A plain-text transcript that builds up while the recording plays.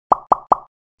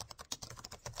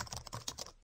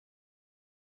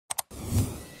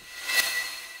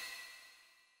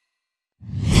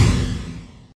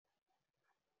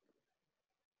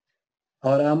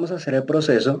Ahora vamos a hacer el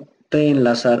proceso de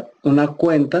enlazar una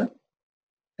cuenta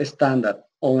estándar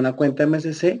o una cuenta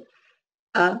MSC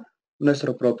a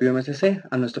nuestro propio MSC,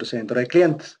 a nuestro centro de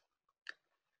clientes.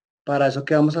 Para eso,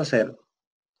 ¿qué vamos a hacer?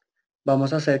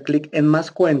 Vamos a hacer clic en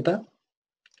más cuenta,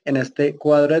 en este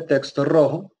cuadro de texto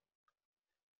rojo,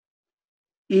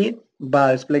 y va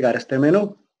a desplegar este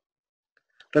menú.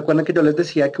 Recuerden que yo les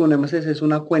decía que un MSC es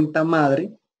una cuenta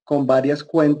madre con varias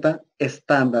cuentas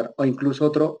estándar o incluso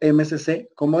otro MSC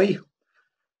como hijo.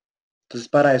 Entonces,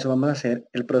 para eso vamos a hacer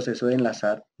el proceso de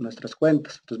enlazar nuestras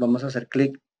cuentas. Entonces, vamos a hacer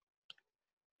clic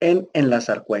en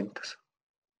enlazar cuentas.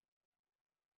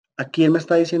 Aquí él me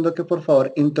está diciendo que por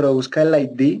favor introduzca el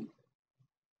ID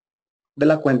de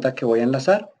la cuenta que voy a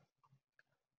enlazar.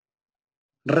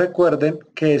 Recuerden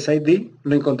que ese ID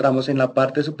lo encontramos en la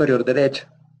parte superior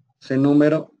derecha. Ese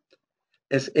número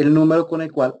es el número con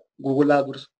el cual Google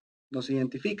AdWords nos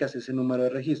identifica, es ese número de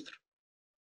registro.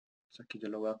 Entonces aquí yo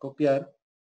lo voy a copiar.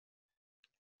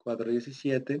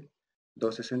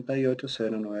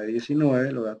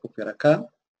 417-268-0919, lo voy a copiar acá.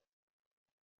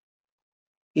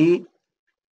 Y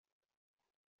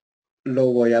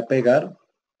lo voy a pegar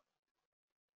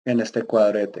en este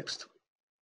cuadro de texto.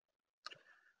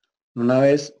 Una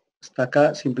vez está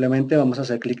acá, simplemente vamos a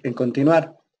hacer clic en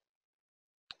continuar.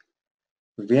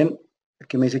 Muy bien,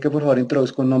 aquí me dice que por favor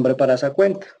introduzca un nombre para esa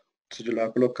cuenta. Entonces yo le voy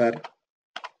a colocar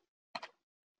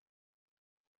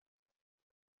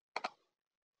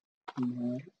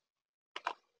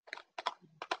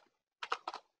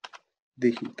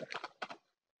digital.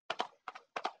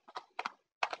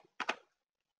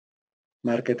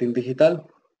 Marketing digital.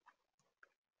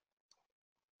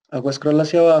 Hago scroll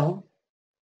hacia abajo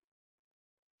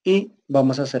y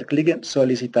vamos a hacer clic en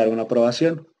solicitar una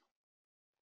aprobación.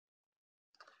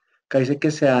 Acá dice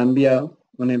que se ha enviado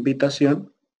una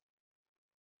invitación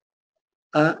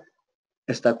a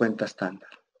esta cuenta estándar.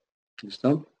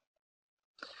 ¿Listo?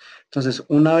 Entonces,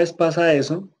 una vez pasa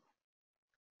eso,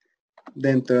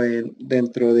 dentro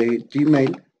de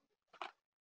Gmail,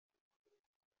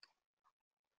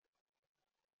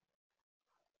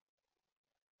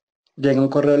 llega un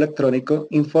correo electrónico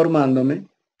informándome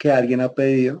que alguien ha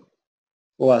pedido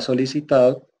o ha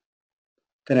solicitado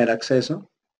tener acceso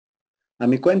a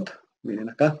mi cuenta. Miren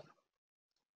acá.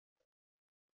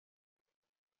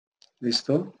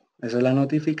 ¿Listo? Esa es la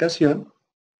notificación.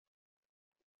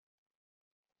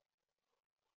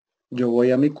 Yo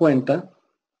voy a mi cuenta.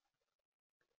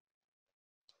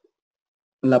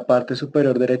 En la parte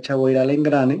superior derecha voy a ir al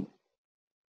engrane.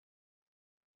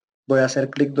 Voy a hacer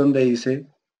clic donde dice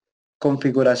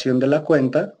configuración de la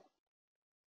cuenta.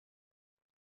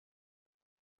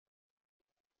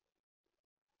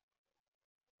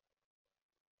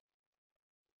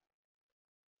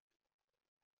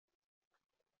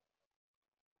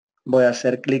 Voy a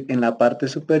hacer clic en la parte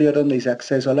superior donde dice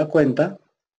acceso a la cuenta.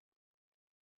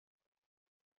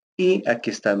 Y aquí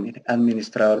está, mire,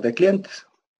 administrador de clientes.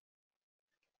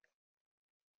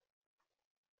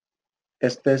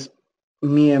 Este es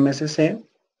mi MSC.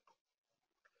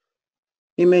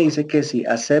 Y me dice que si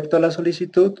acepto la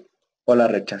solicitud o la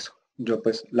rechazo. Yo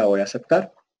pues la voy a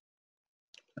aceptar.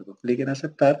 Hago clic en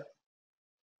aceptar.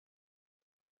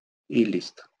 Y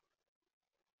listo.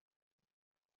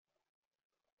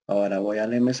 Ahora voy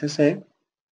al MSC.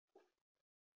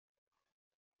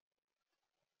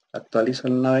 Actualizo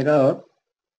el navegador.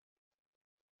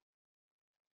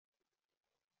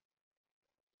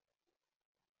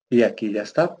 Y aquí ya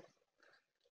está.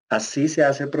 Así se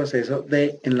hace el proceso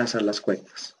de enlazar las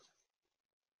cuentas.